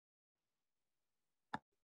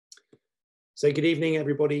So good evening,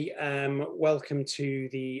 everybody. Welcome to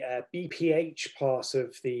the BPH part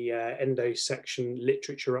of the endo section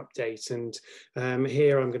literature update. And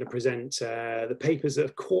here I'm going to present the papers that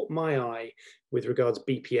have caught my eye with regards to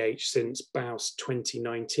BPH since BAUS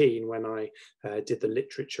 2019, when I did the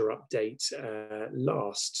literature update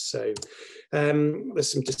last. So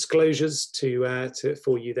there's some disclosures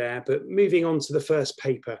for you there. But moving on to the first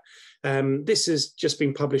paper. This has just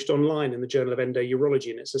been published online in the Journal of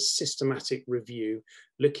Endourology, and it's a systematic review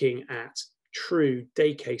looking at true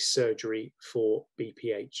day case surgery for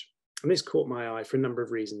BPH. And this caught my eye for a number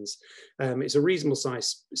of reasons. It's a reasonable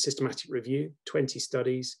size systematic review, 20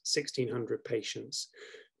 studies, 1,600 patients.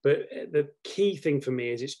 But the key thing for me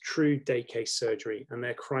is it's true day case surgery, and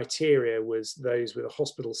their criteria was those with a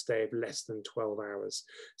hospital stay of less than 12 hours.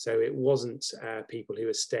 So it wasn't people who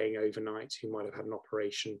were staying overnight who might have had an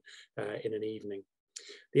operation in an evening.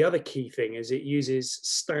 The other key thing is it uses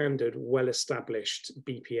standard, well-established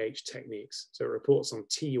BPH techniques. So it reports on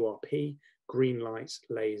TURP, green light,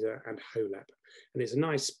 laser, and HOLEP. And it's a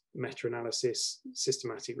nice meta-analysis,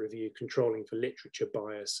 systematic review controlling for literature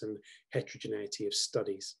bias and heterogeneity of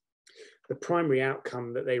studies. The primary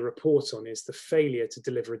outcome that they report on is the failure to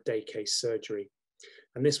deliver a day case surgery.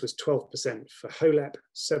 And this was 12% for HOLEP,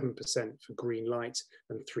 7% for green light,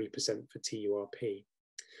 and 3% for TURP.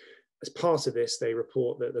 As part of this, they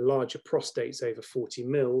report that the larger prostates over 40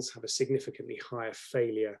 mils have a significantly higher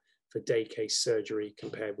failure for day case surgery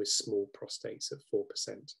compared with small prostates at 4%.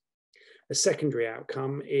 A secondary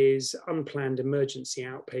outcome is unplanned emergency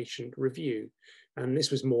outpatient review, and this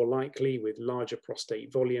was more likely with larger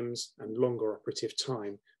prostate volumes and longer operative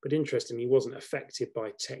time, but interestingly wasn't affected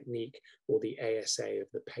by technique or the ASA of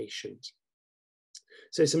the patient.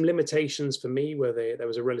 So some limitations for me were there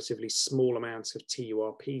was a relatively small amount of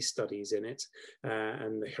TURP studies in it,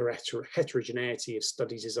 and the heterogeneity of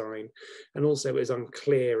study design, and also it was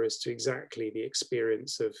unclear as to exactly the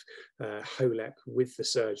experience of HOLEP with the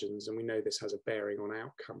surgeons, and we know this has a bearing on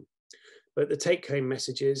outcome. But the take-home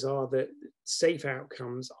messages are that safe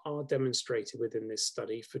outcomes are demonstrated within this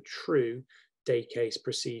study for true day case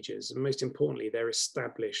procedures, and most importantly, they're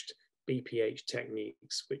established BPH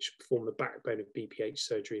techniques, which form the backbone of BPH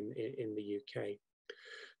surgery in the UK.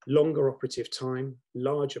 Longer operative time,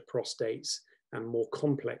 larger prostates, and more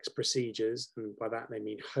complex procedures, and by that they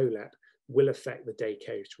mean HOLEP, will affect the day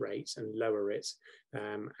case rate and lower it,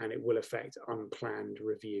 and it will affect unplanned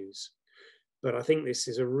reviews. But I think this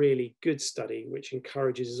is a really good study which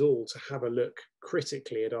encourages us all to have a look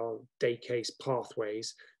critically at our day case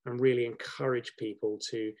pathways and really encourage people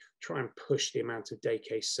to try and push the amount of day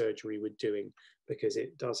case surgery we're doing, because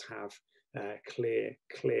it does have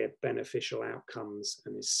clear beneficial outcomes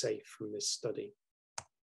and is safe from this study.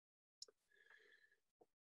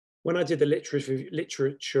 When I did the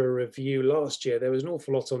literature review last year, there was an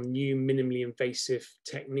awful lot on new minimally invasive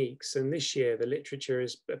techniques. And this year, the literature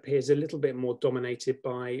appears a little bit more dominated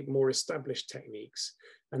by more established techniques.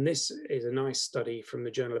 And this is a nice study from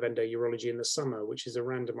the Journal of Endourology in the summer, which is a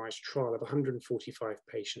randomized trial of 145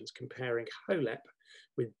 patients comparing HOLEP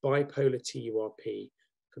with bipolar TURP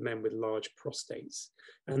for men with large prostates.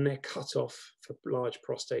 And their cutoff for large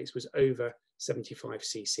prostates was over 75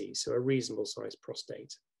 cc, so a reasonable sized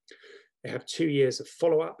prostate. They have 2 years of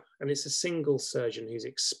follow-up, and it's a single surgeon who's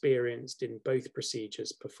experienced in both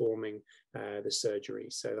procedures performing the surgery.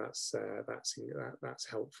 So that's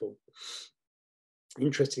helpful.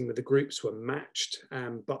 Interesting that the groups were matched,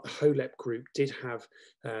 but the HOLEP group did have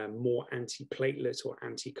more antiplatelet or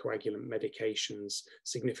anticoagulant medications,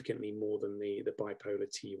 significantly more than the bipolar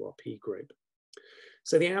TURP group.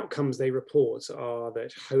 So the outcomes they report are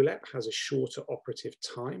that HOLEP has a shorter operative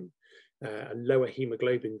time, a lower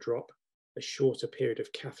hemoglobin drop, a shorter period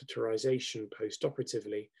of catheterization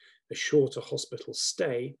post-operatively, a shorter hospital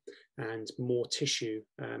stay, and more tissue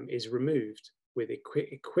is removed, with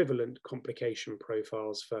equivalent complication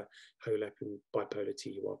profiles for HOLEP and bipolar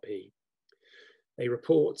TURP. They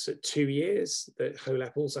report at 2 years that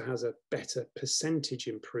HOLEP also has a better percentage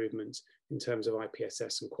improvement in terms of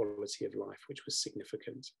IPSS and quality of life, which was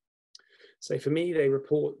significant. So for me,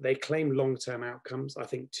 they claim long-term outcomes. I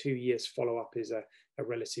think 2 years follow-up is a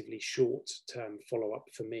relatively short-term follow-up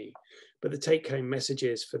for me. But the take-home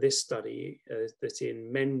messages for this study is that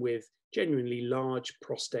in men with genuinely large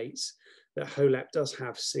prostates, that HOLEP does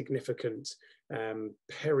have significant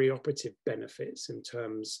perioperative benefits in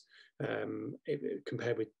terms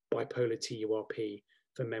compared with bipolar TURP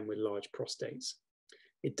for men with large prostates.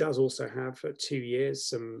 It does also have, for 2 years,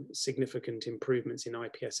 some significant improvements in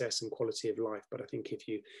IPSS and quality of life. But I think if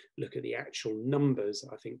you look at the actual numbers,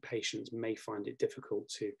 I think patients may find it difficult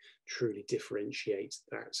to truly differentiate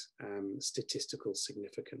that statistical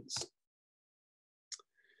significance.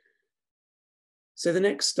 So the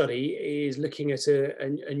next study is looking at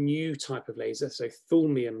a new type of laser, so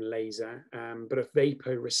thulmium laser, but a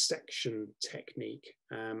vaporesection technique,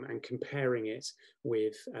 and comparing it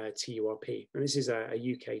with TURP. And this is a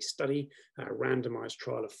UK study, a randomized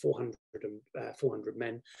trial of 400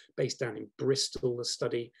 men based down in Bristol, the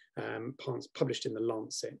study published in the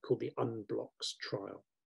Lancet, called the Unblocks trial.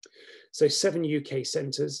 So 7 UK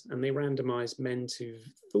centres, and they randomised men to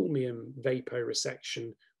thulmium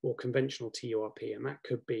vaporesection or conventional TURP, and that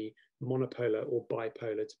could be monopolar or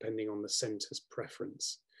bipolar depending on the centre's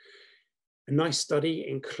preference. A nice study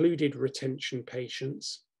included retention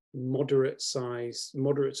patients, moderate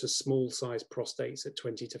to small size prostates at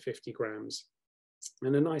 20 to 50 grams.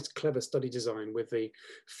 And a nice, clever study design with the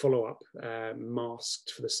follow-up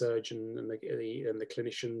masked for the surgeon and the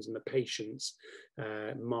clinicians and the patients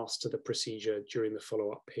masked to the procedure during the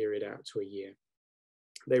follow-up period out to a year.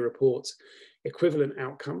 They report equivalent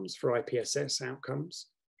outcomes for IPSS outcomes,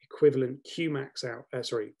 equivalent Qmax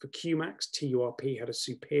for Qmax, TURP had a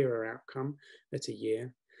superior outcome at a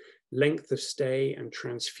year. Length of stay and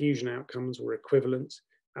transfusion outcomes were equivalent,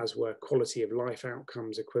 as were quality of life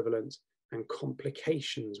outcomes equivalent, and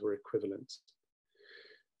complications were equivalent.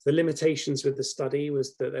 The limitations with the study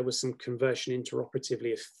was that there was some conversion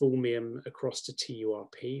interoperatively of thulmium across to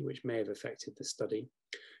TURP, which may have affected the study.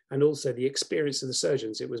 And also the experience of the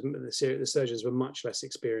surgeons. The surgeons were much less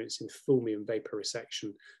experienced in thulmium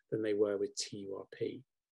vaporesection than they were with TURP.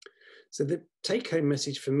 So the take-home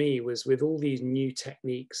message for me was, with all these new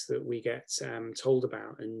techniques that we get told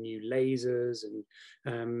about, and new lasers,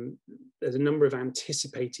 and there's a number of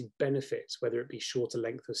anticipated benefits, whether it be shorter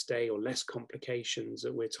length of stay or less complications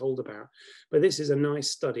that we're told about. But this is a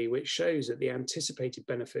nice study which shows that the anticipated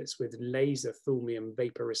benefits with laser thulmium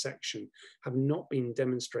vaporesection have not been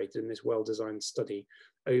demonstrated in this well-designed study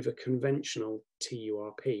over conventional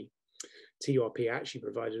TURP. TURP actually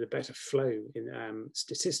provided a better flow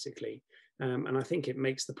statistically. And I think it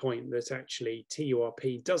makes the point that actually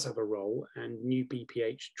TURP does have a role, and new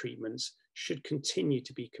BPH treatments should continue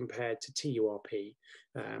to be compared to TURP.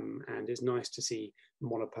 And it's nice to see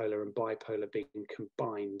monopolar and bipolar being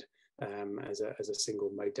combined as a single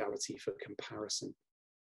modality for comparison.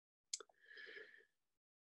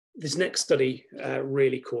 This next study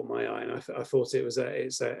really caught my eye, and I thought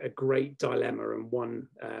it's a great dilemma, and one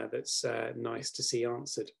that's nice to see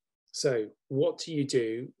answered. So what do you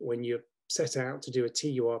do when you set out to do a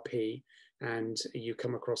TURP and you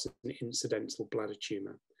come across an incidental bladder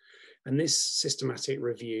tumour? And this systematic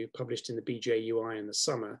review, published in the BJUI in the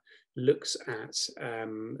summer, looks at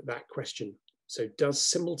that question. So does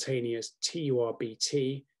simultaneous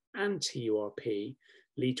TURBT and TURP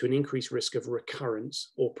lead to an increased risk of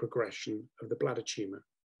recurrence or progression of the bladder tumour?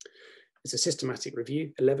 It's a systematic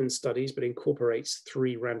review, 11 studies, but incorporates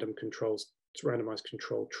 3 randomized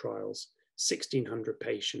controlled trials, 1,600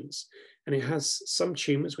 patients, and it has some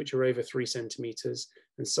tumours which are over 3 centimetres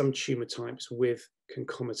and some tumour types with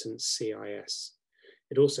concomitant CIS.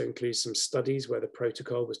 It also includes some studies where the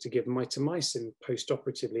protocol was to give mitomycin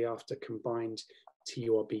post-operatively after combined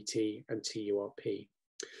TURBT and TURP.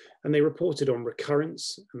 And they reported on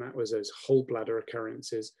recurrence, and that was as whole bladder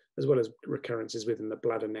occurrences, as well as recurrences within the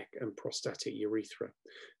bladder, neck, and prostatic urethra.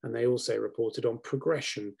 And they also reported on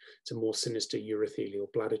progression to more sinister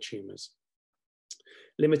urothelial bladder tumours.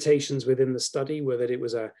 Limitations within the study were that it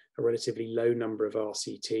was a relatively low number of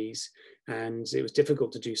RCTs, and it was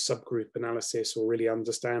difficult to do subgroup analysis or really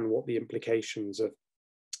understand what the implications of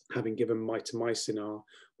having given mitomycin are,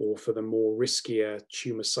 or for the more riskier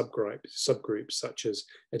tumour subgroups such as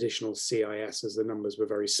additional CIS, as the numbers were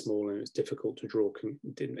very small and it was difficult to draw,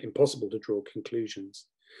 impossible to draw conclusions.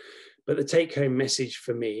 But the take-home message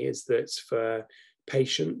for me is that for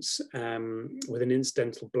patients with an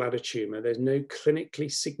incidental bladder tumour, there's no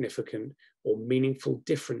clinically significant or meaningful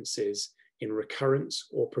differences in recurrence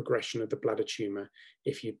or progression of the bladder tumour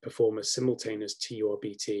if you perform a simultaneous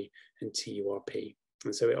TURBT and TURP.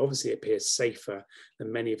 And so it obviously appears safer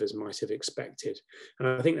than many of us might have expected. And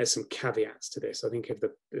I think there's some caveats to this. I think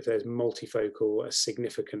if there's multifocal, a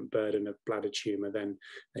significant burden of bladder tumour, then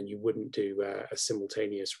you wouldn't do a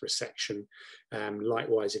simultaneous resection.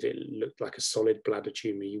 Likewise, if it looked like a solid bladder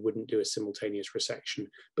tumour, you wouldn't do a simultaneous resection.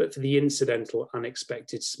 But for the incidental,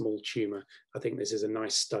 unexpected small tumour, I think this is a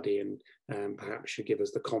nice study, and perhaps should give us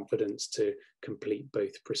the confidence to complete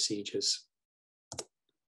both procedures.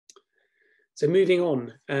 So moving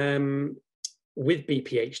on, with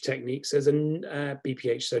BPH techniques, there's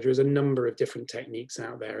BPH surgery, there's a number of different techniques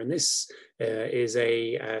out there. And this is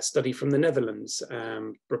a study from the Netherlands,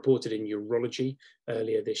 reported in Urology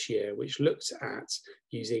earlier this year, which looked at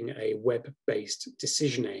using a web-based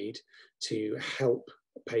decision aid to help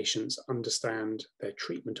patients understand their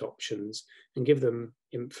treatment options and give them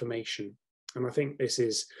information. And I think this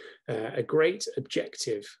is a great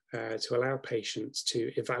objective to allow patients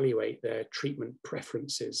to evaluate their treatment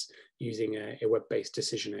preferences using a web-based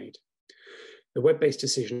decision aid. The web-based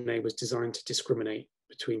decision aid was designed to discriminate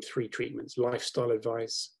between 3 treatments: lifestyle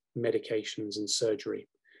advice, medications, and surgery.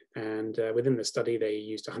 And within the study, they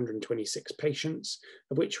used 126 patients,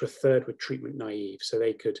 of which a third were treatment naive, so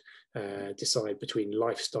they could decide between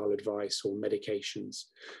lifestyle advice or medications.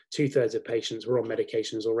 2/3 of patients were on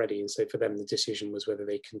medications already, and so for them, the decision was whether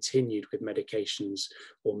they continued with medications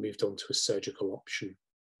or moved on to a surgical option.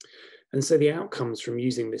 And so the outcomes from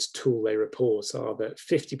using this tool, they report, are that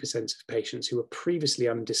 50% of patients who were previously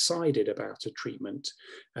undecided about a treatment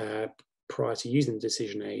prior to using the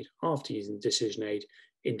decision aid, after using the decision aid,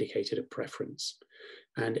 indicated a preference.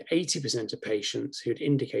 And 80% of patients who had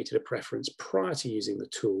indicated a preference prior to using the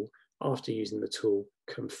tool, after using the tool,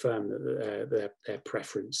 confirmed that their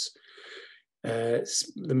preference.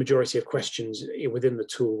 The majority of questions within the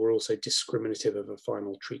tool were also discriminative of a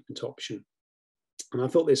final treatment option. And I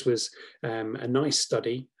thought this was a nice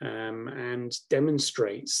study and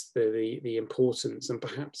demonstrates the importance and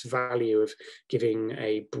perhaps value of giving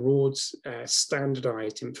a broad,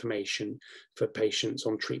 standardized information for patients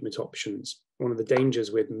on treatment options. One of the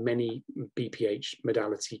dangers with many BPH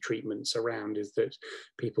modality treatments around is that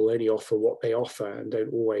people only offer what they offer and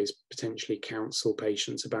don't always potentially counsel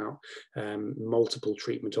patients about multiple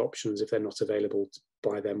treatment options if they're not available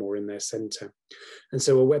by them or in their center. And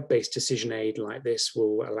so a web-based decision aid like this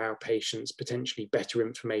will allow patients potentially better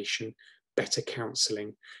information, better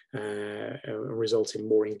counseling, result in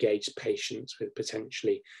more engaged patients with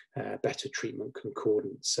potentially better treatment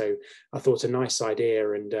concordance. So I thought a nice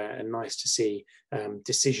idea and nice to see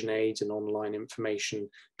decision aids and online information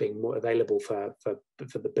being more available for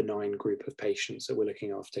the benign group of patients that we're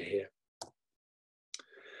looking after here.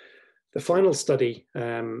 The final study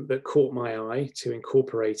that caught my eye to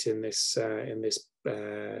incorporate in this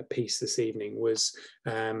piece this evening was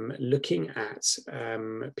looking at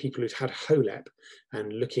people who'd had HOLEP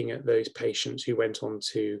and looking at those patients who went on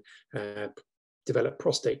to develop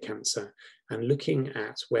prostate cancer and looking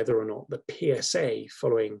at whether or not the PSA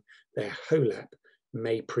following their HOLEP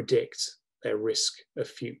may predict their risk of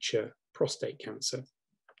future prostate cancer.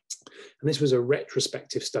 And this was a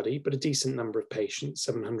retrospective study, but a decent number of patients,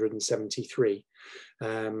 773.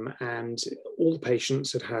 And all the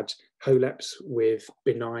patients had had HOLEPs with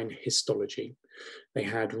benign histology. They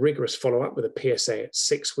had rigorous follow-up with a PSA at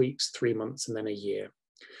 6 weeks, 3 months, and then a year.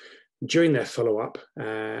 During their follow-up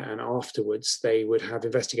and afterwards, they would have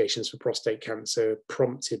investigations for prostate cancer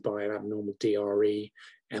prompted by an abnormal DRE,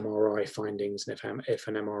 MRI findings, and if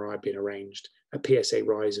an MRI had been arranged, a PSA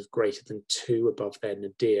rise of greater than 2 above their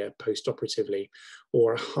nadir post-operatively,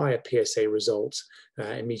 or a higher PSA result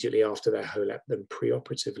immediately after their HOLEP than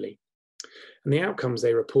pre-operatively. And the outcomes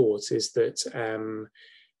they report is that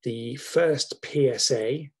the first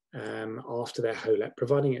PSA after their HOLEP,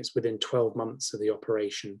 providing it's within 12 months of the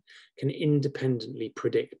operation, can independently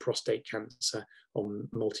predict prostate cancer on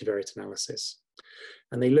multivariate analysis.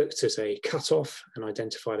 And they looked at a cutoff and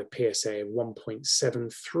identified a PSA of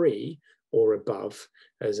 1.73 or above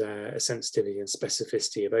as a sensitivity and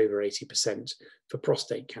specificity of over 80% for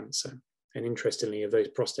prostate cancer. And interestingly, of those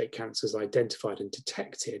prostate cancers identified and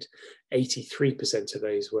detected, 83% of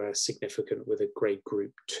those were significant with a grade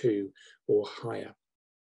group 2 or higher.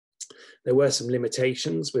 There were some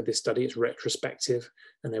limitations with this study. It's retrospective,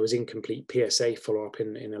 and there was incomplete PSA follow-up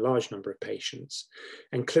in a large number of patients.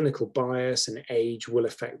 And clinical bias and age will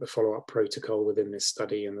affect the follow-up protocol within this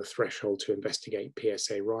study and the threshold to investigate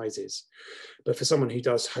PSA rises. But for someone who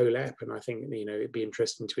does HOLEP, and I think it'd be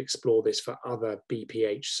interesting to explore this for other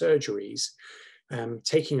BPH surgeries,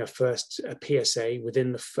 taking a PSA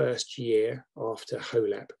within the first year after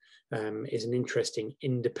HOLEP is an interesting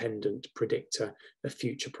independent predictor of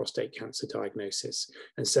future prostate cancer diagnosis,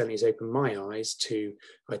 and certainly has opened my eyes to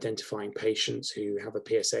identifying patients who have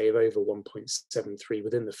a PSA of over 1.73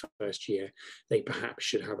 within the first year. They perhaps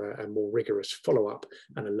should have a more rigorous follow-up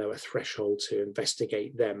and a lower threshold to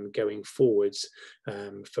investigate them going forwards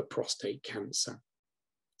for prostate cancer.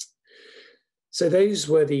 So those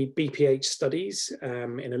were the BPH studies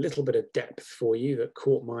in a little bit of depth for you that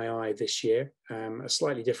caught my eye this year. A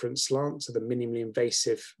slightly different slant to the minimally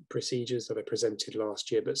invasive procedures that I presented last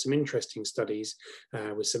year, but some interesting studies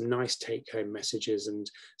with some nice take-home messages and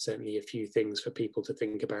certainly a few things for people to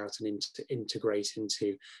think about and integrate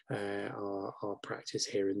into our practice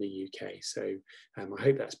here in the UK. So I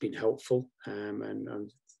hope that's been helpful and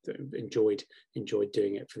enjoyed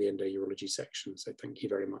doing it for the endourology section. So thank you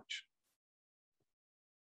very much.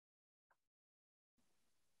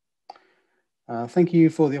 Thank you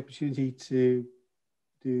for the opportunity to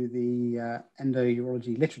do the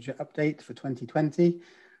endourology literature update for 2020.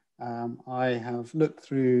 I have looked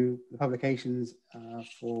through the publications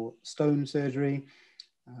for stone surgery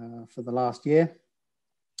for the last year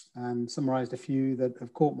and summarized a few that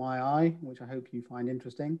have caught my eye, which I hope you find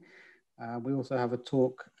interesting. We also have a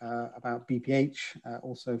talk about BPH,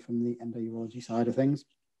 also from the endourology side of things,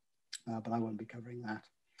 but I won't be covering that.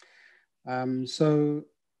 So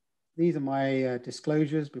these are my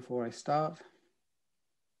disclosures before I start.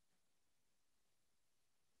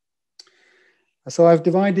 So I've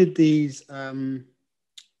divided these sort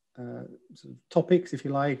of topics, if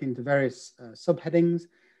you like, into various subheadings.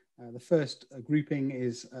 The first grouping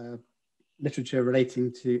is literature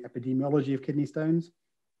relating to epidemiology of kidney stones.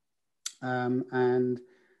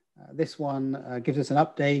 This one gives us an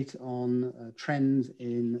update on trends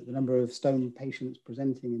in the number of stone patients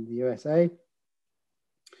presenting in the USA.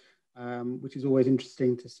 Which is always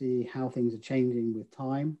interesting to see how things are changing with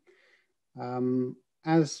time.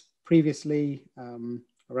 As previously,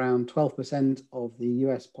 around 12% of the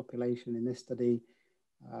US population in this study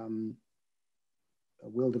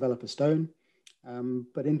will develop a stone.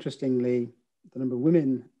 But interestingly, the number of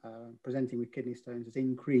women presenting with kidney stones has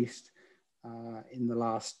increased in the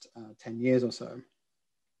last 10 years or so.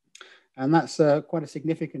 And that's quite a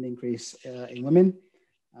significant increase in women.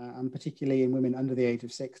 And particularly in women under the age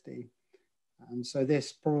of 60. And so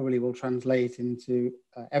this probably will translate into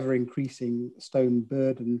ever-increasing stone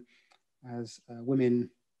burden as women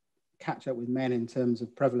catch up with men in terms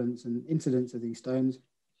of prevalence and incidence of these stones.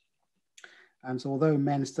 And so although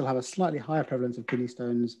men still have a slightly higher prevalence of kidney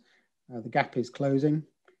stones, the gap is closing.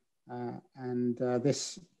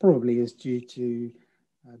 This probably is due to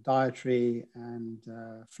dietary and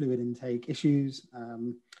fluid intake issues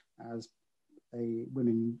as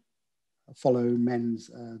women follow men's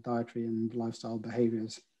dietary and lifestyle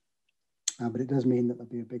behaviors. But it does mean that there'll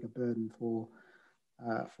be a bigger burden for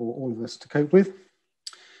all of us to cope with.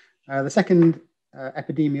 The second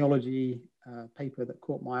epidemiology paper that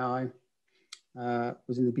caught my eye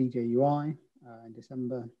was in the BJUI in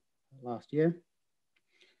December last year.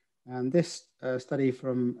 And this study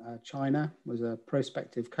from China was a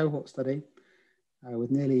prospective cohort study with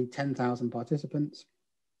nearly 10,000 participants.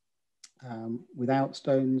 Without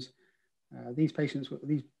stones. These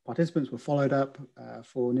participants were followed up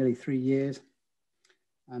for nearly 3 years,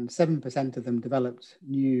 and 7% of them developed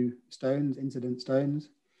new stones, incident stones.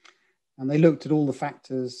 And they looked at all the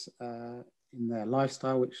factors in their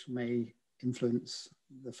lifestyle, which may influence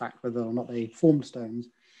the fact whether or not they formed stones.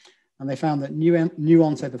 And they found that new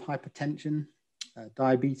onset of hypertension,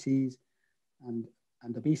 diabetes, and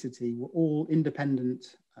obesity were all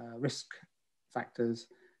independent risk factors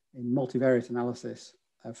in multivariate analysis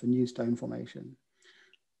for new stone formation.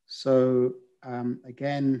 So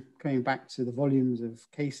again, coming back to the volumes of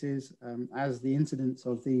cases, as the incidence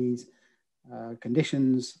of these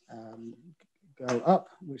conditions go up,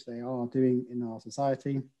 which they are doing in our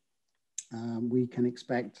society, we can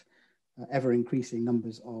expect ever increasing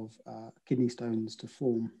numbers of kidney stones to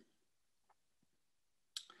form.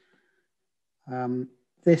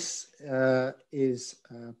 This is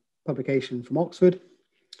a publication from Oxford.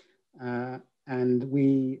 And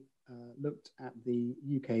we looked at the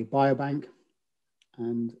UK Biobank,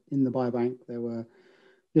 and in the Biobank there were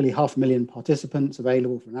nearly 500,000 participants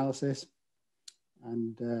available for analysis,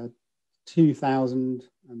 and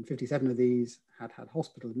 2,057 of these had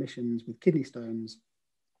hospital admissions with kidney stones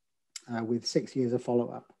with 6 years of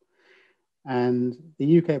follow-up. And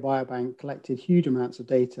the UK Biobank collected huge amounts of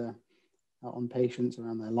data on patients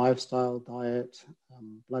around their lifestyle, diet,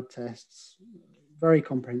 blood tests, very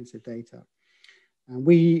comprehensive data. And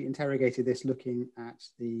we interrogated this looking at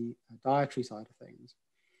the dietary side of things.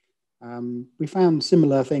 We found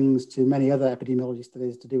similar things to many other epidemiology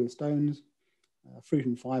studies to do with stones. Fruit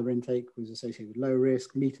and fiber intake was associated with low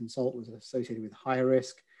risk, meat and salt was associated with higher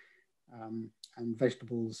risk, and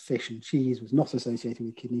vegetables, fish and cheese was not associated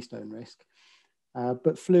with kidney stone risk.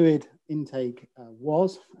 But fluid intake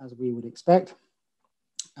was, as we would expect.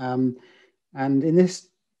 And in this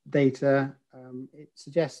data, it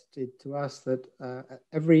suggested to us that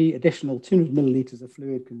every additional 200 millilitres of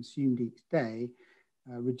fluid consumed each day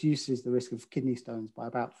reduces the risk of kidney stones by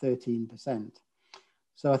about 13%.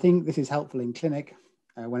 So I think this is helpful in clinic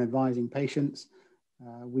when advising patients.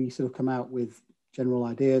 We sort of come out with general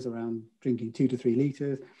ideas around drinking 2 to 3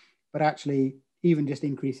 litres, but actually even just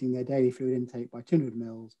increasing their daily fluid intake by 200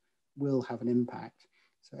 mils will have an impact.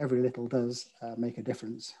 So every little does make a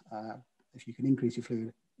difference. If you can increase your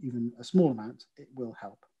fluid even a small amount, it will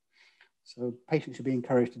help. So patients should be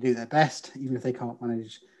encouraged to do their best, even if they can't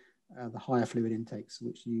manage the higher fluid intakes,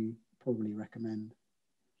 which you probably recommend.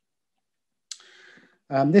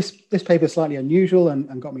 This paper is slightly unusual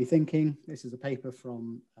and got me thinking. This is a paper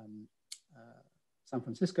from San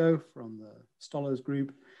Francisco from the Stollers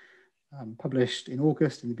group, published in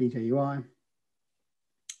August in the BJUI.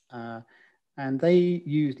 And they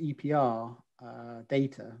used EPR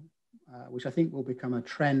data, which I think will become a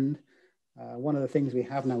trend. One of the things we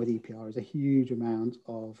have now with EPR is a huge amount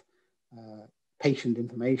of patient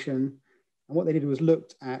information. And what they did was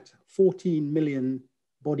looked at 14 million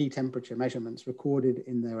body temperature measurements recorded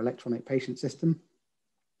in their electronic patient system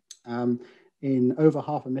in over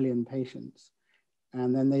 500,000 patients.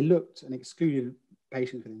 And then they looked and excluded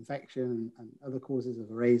patients with infection and other causes of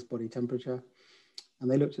a raised body temperature. And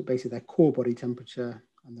they looked at basically their core body temperature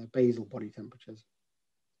and their basal body temperatures.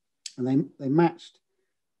 And they matched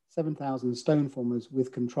 7,000 stone formers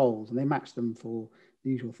with controls, and they matched them for the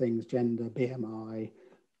usual things: gender, BMI,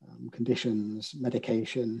 conditions,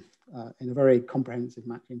 medication, in a very comprehensive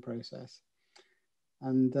matching process.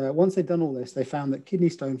 And once they'd done all this, they found that kidney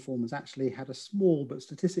stone formers actually had a small but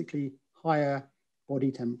statistically higher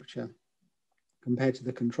body temperature compared to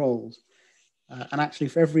the controls. And actually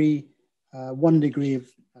for every 1 degree of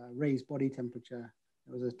raised body temperature,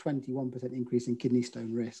 there was a 21% increase in kidney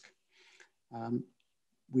stone risk.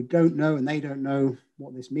 We don't know, and they don't know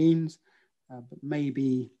what this means, but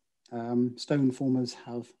maybe stone formers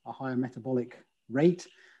have a higher metabolic rate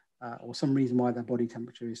or some reason why their body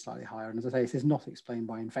temperature is slightly higher. And as I say, this is not explained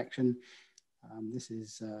by infection. This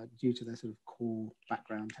is due to their sort of core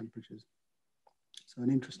background temperatures. So an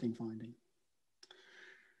interesting finding.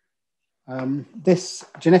 This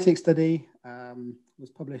genetic study was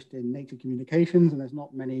published in Nature Communications, and there's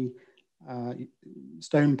not many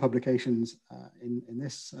stone publications in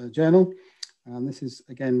this journal. This is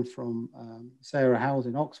again from Sarah Howes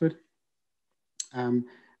in Oxford.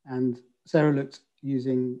 And Sarah looked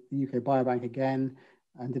using the UK Biobank again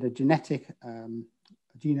and did a genetic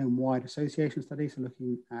genome-wide association study, so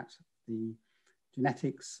looking at the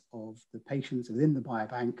genetics of the patients within the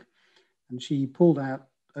biobank. And she pulled out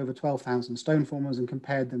over 12,000 stone formers and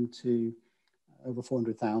compared them to over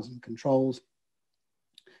 400,000 controls.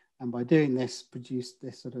 And by doing this, produced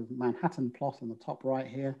this sort of Manhattan plot on the top right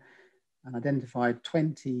here and identified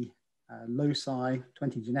 20 loci,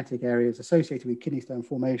 20 genetic areas associated with kidney stone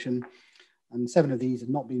formation. And 7 of these had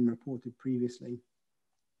not been reported previously.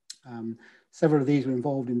 Several of these were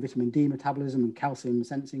involved in vitamin D metabolism and calcium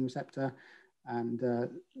sensing receptor. And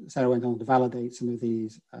Sarah went on to validate some of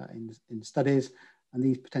these in studies. And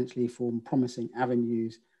these potentially form promising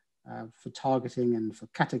avenues for targeting and for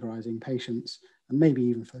categorizing patients, and maybe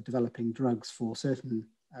even for developing drugs for certain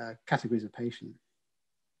categories of patient.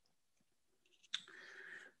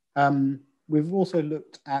 We've also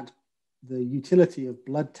looked at the utility of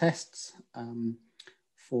blood tests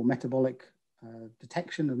for metabolic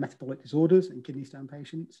detection of metabolic disorders in kidney stone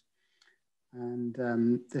patients. And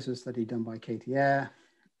this was a study done by Katie Eyre.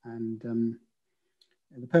 And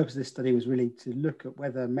the purpose of this study was really to look at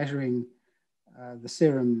whether measuring the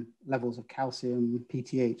serum levels of calcium,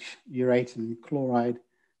 PTH, urate, and chloride,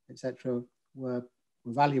 etc., were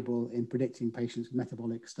valuable in predicting patients with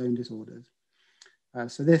metabolic stone disorders.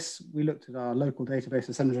 So we looked at our local database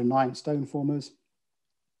of 709 stone formers.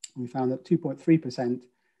 We found that 2.3%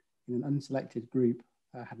 in an unselected group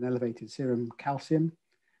had an elevated serum calcium.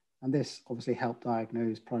 And this obviously helped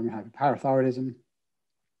diagnose primary hyperparathyroidism.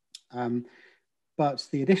 But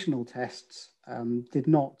the additional tests did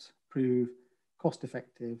not prove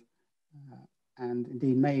cost-effective and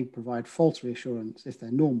indeed may provide false reassurance if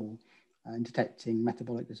they're normal in detecting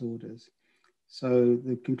metabolic disorders. So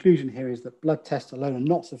the conclusion here is that blood tests alone are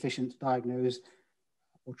not sufficient to diagnose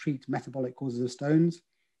or treat metabolic causes of stones.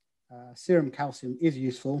 Serum calcium is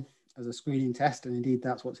useful as a screening test, and indeed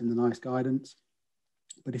that's what's in the NICE guidance.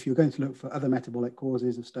 But if you're going to look for other metabolic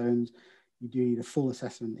causes of stones, you do need a full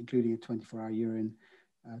assessment, including a 24-hour urine,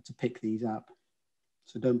 to pick these up.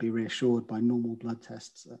 So don't be reassured by normal blood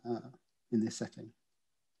tests in this setting.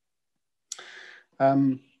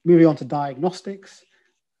 Moving on to diagnostics.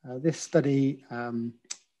 This study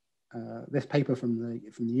this paper from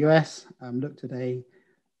the US looked at an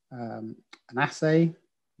assay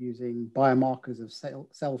using biomarkers of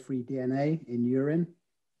cell-free DNA in urine.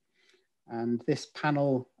 And this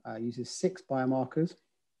panel uses 6 biomarkers.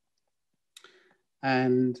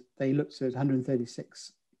 And they looked at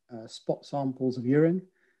 136 spot samples of urine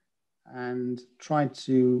and tried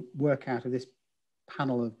to work out if this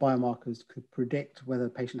panel of biomarkers could predict whether the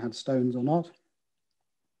patient had stones or not.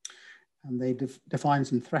 And they defined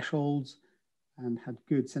some thresholds and had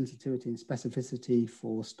good sensitivity and specificity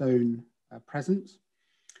for stone presence.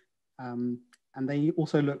 And they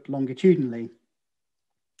also looked longitudinally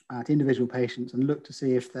at individual patients and looked to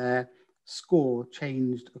see if their score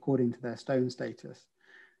changed according to their stone status.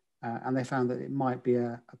 And they found that it might be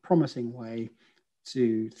a promising way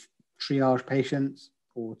to triage patients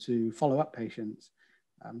or to follow up patients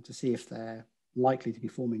to see if they're likely to be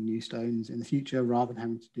forming new stones in the future rather than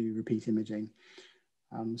having to do repeat imaging.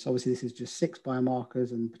 So obviously this is just 6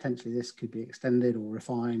 biomarkers, and potentially this could be extended or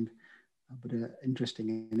refined, but an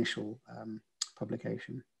interesting initial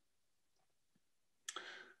publication.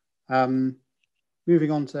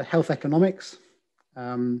 Moving on to health economics.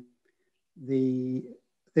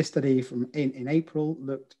 This study in April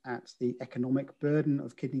looked at the economic burden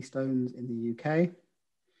of kidney stones in the UK.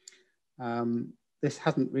 This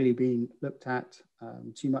hasn't really been looked at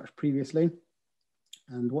too much previously.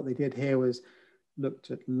 And what they did here was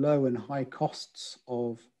looked at low and high costs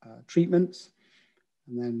of treatments,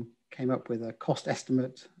 and then came up with a cost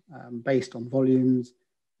estimate based on volumes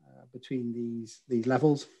between these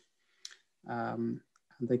levels. And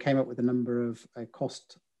they came up with a number of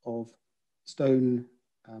cost of stone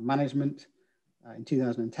management in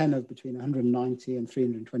 2010 of between 190 and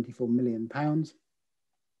 324 million pounds.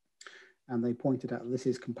 And they pointed out this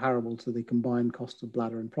is comparable to the combined cost of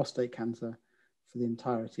bladder and prostate cancer for the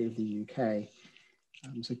entirety of the UK.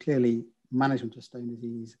 So clearly, management of stone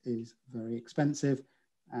disease is very expensive,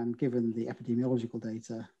 and given the epidemiological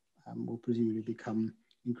data, will presumably become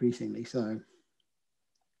increasingly so.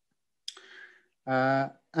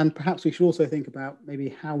 And perhaps we should also think about maybe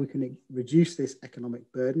how we can reduce this economic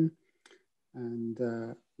burden.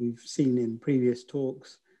 And we've seen in previous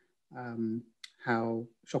talks how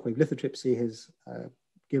shockwave lithotripsy has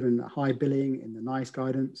given a high billing in the NICE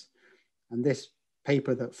guidance. And this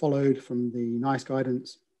paper that followed from the NICE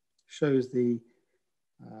guidance shows the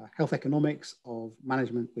health economics of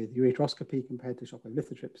management with ureteroscopy compared to shockwave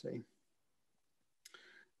lithotripsy.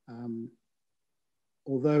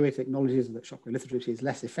 Although it acknowledges that shockwave lithotripsy is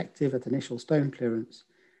less effective at initial stone clearance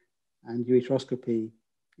and ureteroscopy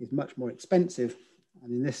is much more expensive,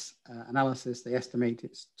 and in this analysis, they estimate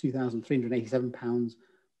it's £2,387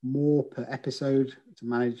 more per episode to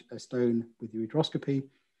manage a stone with ureteroscopy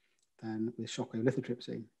than with shockwave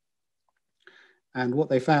lithotripsy. And what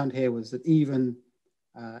they found here was that even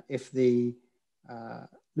if the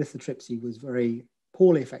lithotripsy was very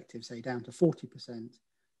poorly effective, say down to 40%,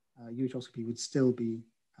 ureteroscopy would still be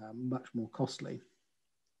much more costly.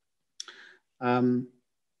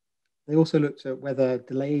 They also looked at whether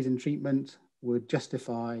delays in treatment would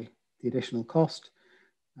justify the additional cost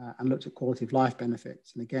and looked at quality of life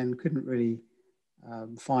benefits. And again, couldn't really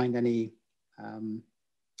find any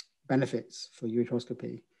benefits for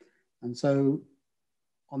ureteroscopy. And so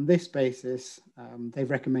on this basis, they've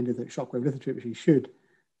recommended that shockwave lithotripsy should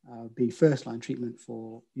be first-line treatment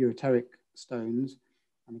for ureteric stones.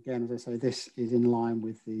 And again, as I say, this is in line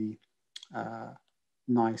with the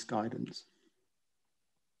NICE guidance.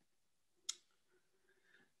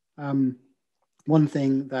 One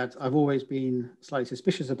thing that I've always been slightly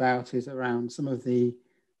suspicious about is around some of the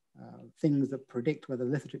things that predict whether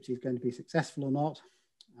lithotripsy is going to be successful or not.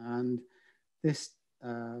 And this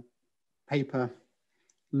paper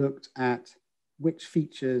looked at which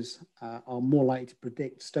features are more likely to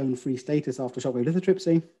predict stone-free status after shockwave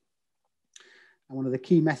lithotripsy. And one of the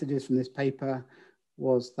key messages from this paper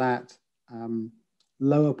was that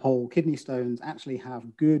lower pole kidney stones actually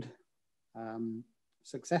have good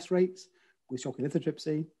success rates with shockwave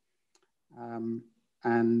lithotripsy.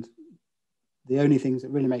 And the only things that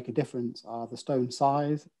really make a difference are the stone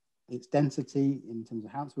size, its density in terms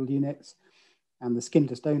of Hounsfield units, and the skin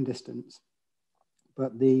to stone distance.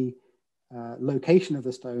 But the location of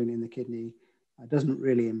the stone in the kidney doesn't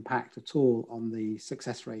really impact at all on the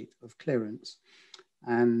success rate of clearance,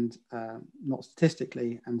 and not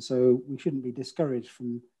statistically. And so we shouldn't be discouraged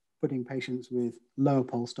from putting patients with lower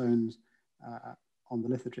pole stones on the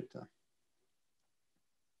lithotripsy.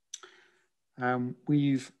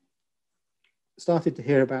 We've started to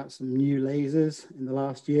hear about some new lasers in the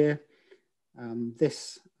last year.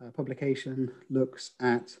 This publication looks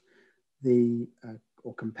at the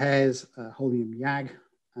or compares holmium YAG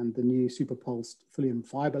and the new superpulsed thulium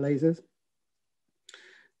fiber lasers.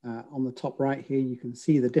 On the top right here, you can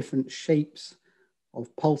see the different shapes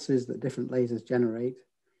of pulses that different lasers generate.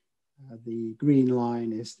 The green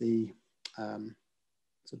line is the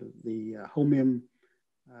sort of the holmium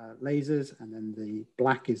lasers, and then the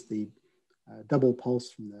black is the double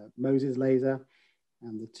pulse from the Moses laser,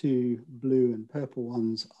 and the two blue and purple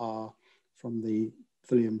ones are from the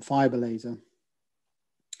thulium fiber laser.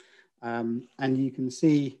 And you can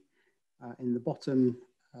see in the bottom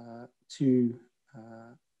two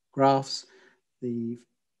graphs the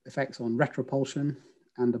effects on retropulsion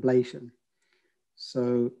and ablation.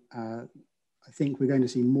 So I think we're going to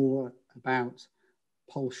see more about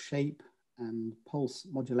pulse shape and pulse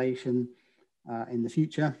modulation in the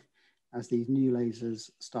future as these new lasers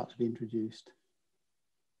start to be introduced.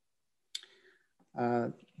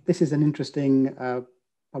 This is an interesting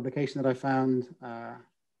publication that I found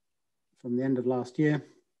from the end of last year.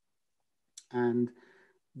 And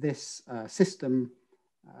this system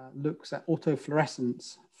looks at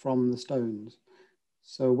autofluorescence from the stones.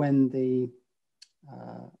 So when the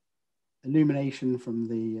illumination from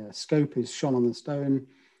the scope is shone on the stone,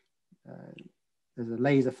 there's a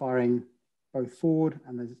laser firing both forward,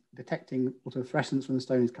 and there's detecting autofluorescence from the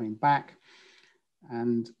stone is coming back.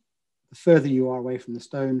 And the further you are away from the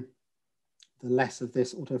stone, the less of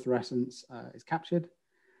this autofluorescence is captured.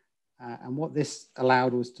 And what this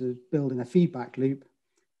allowed was to build in a feedback loop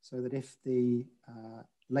so that if the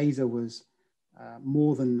laser was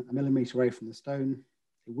more than a millimeter away from the stone,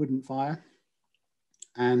 it wouldn't fire.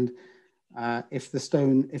 And if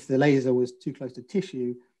the laser was too close to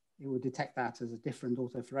tissue, it would detect that as a different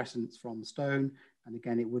autofluorescence from stone, and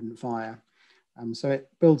again, it wouldn't fire. So it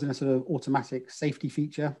builds in a sort of automatic safety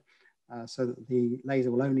feature so that the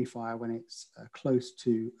laser will only fire when it's close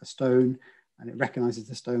to a stone, and it recognizes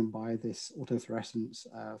the stone by this autofluorescence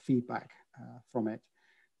feedback from it.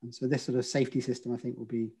 And so this sort of safety system, I think, will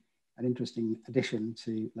be an interesting addition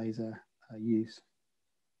to laser use.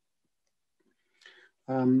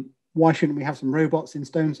 Why shouldn't we have some robots in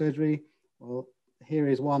stone surgery? Well, here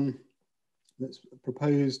is one that's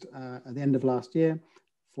proposed at the end of last year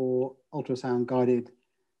for ultrasound guided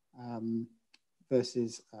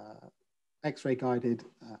versus X-ray guided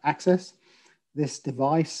access. This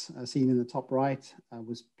device, seen in the top right,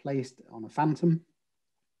 was placed on a phantom,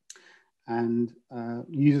 and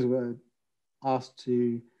users were asked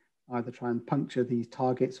to either try and puncture these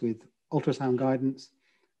targets with ultrasound guidance,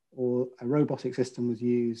 or a robotic system was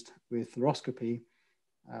used with fluoroscopy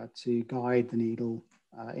to guide the needle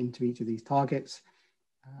into each of these targets.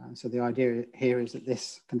 So the idea here is that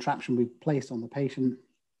this contraption will be placed on the patient,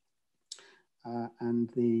 and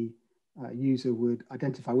the user would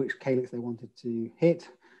identify which calyx they wanted to hit,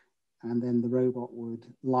 and then the robot would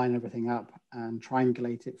line everything up and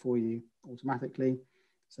triangulate it for you automatically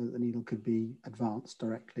so that the needle could be advanced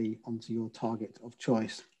directly onto your target of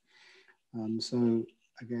choice. So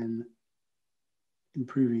again,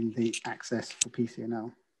 improving the access for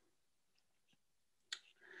PCNL.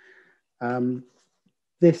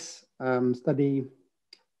 This study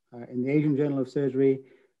in the Asian Journal of Surgery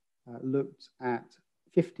looked at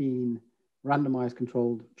 15 randomized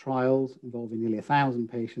controlled trials involving nearly 1,000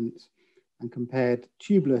 patients and compared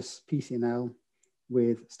tubeless PCNL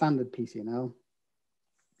with standard PCNL.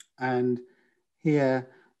 And here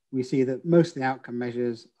we see that most of the outcome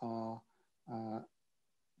measures are,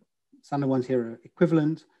 standard ones here are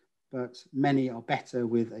equivalent, but many are better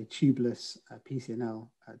with a tubeless PCNL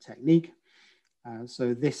technique.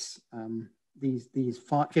 So these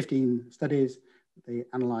 15 studies they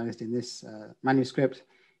analyzed in this manuscript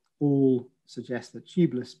all suggest that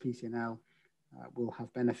tubeless PCNL will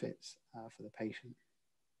have benefits for the patient.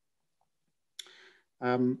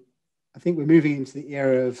 I think we're moving into the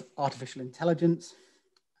era of artificial intelligence,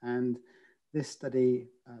 and this study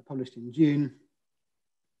published in June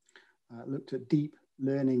looked at deep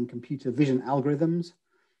learning computer vision algorithms.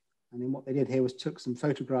 And then what they did here was took some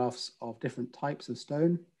photographs of different types of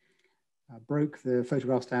stone, broke the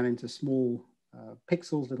photographs down into small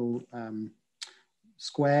pixels, little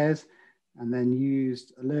squares, and then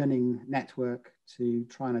used a learning network to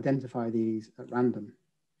try and identify these at random.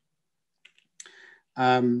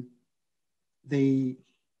 The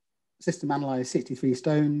system analyzed 63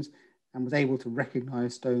 stones and was able to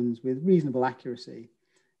recognize stones with reasonable accuracy.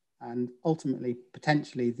 And ultimately,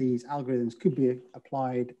 potentially, these algorithms could be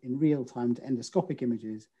applied in real time to endoscopic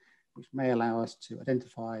images, which may allow us to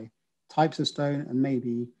identify types of stone and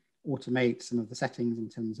maybe automate some of the settings in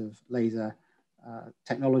terms of laser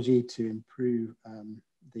technology to improve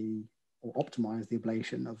or optimize the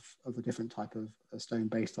ablation of the different type of stone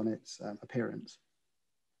based on its appearance.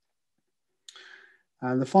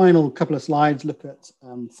 And the final couple of slides look at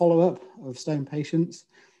follow-up of stone patients.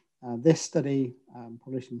 This study,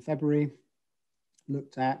 published in February,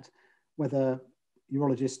 looked at whether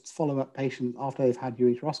urologists follow up patients after they've had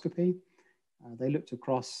ureteroscopy. They looked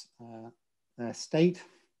across their state,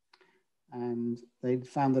 and they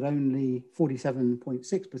found that only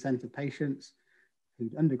 47.6% of patients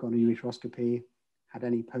who'd undergone a ureteroscopy had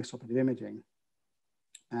any postoperative imaging.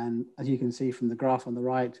 And as you can see from the graph on the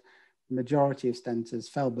right, the majority of stentors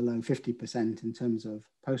fell below 50% in terms of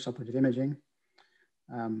postoperative imaging.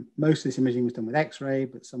 Most of this imaging was done with X-ray,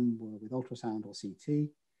 but some were with ultrasound or CT.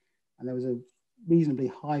 And there was a reasonably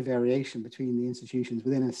high variation between the institutions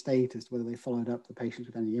within a state as to whether they followed up the patients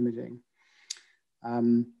with any imaging.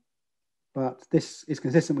 But this is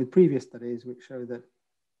consistent with previous studies which show that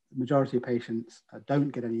the majority of patients don't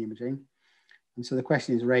get any imaging. And so the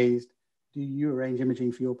question is raised, do you arrange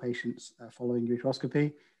imaging for your patients following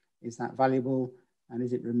ureteroscopy? Is that valuable? And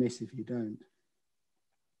is it remiss if you don't?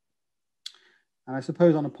 And I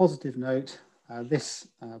suppose on a positive note, this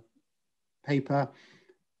paper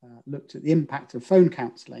looked at the impact of phone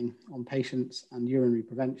counselling on patients and urinary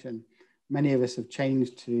prevention. Many of us have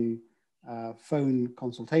changed to phone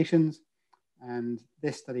consultations, and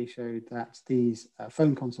this study showed that these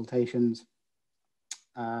phone consultations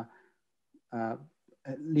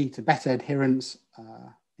lead to better adherence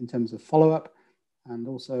in terms of follow-up and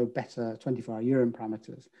also better 24-hour urine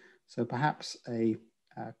parameters. So perhaps a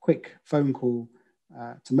quick phone call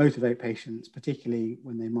to motivate patients, particularly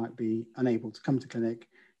when they might be unable to come to clinic,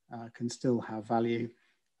 can still have value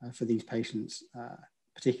for these patients,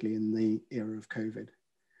 particularly in the era of COVID.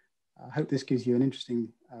 I hope this gives you an interesting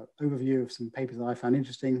overview of some papers that I found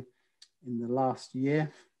interesting in the last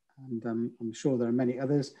year, and I'm sure there are many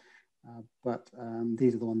others, but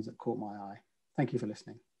these are the ones that caught my eye. Thank you for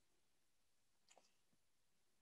listening.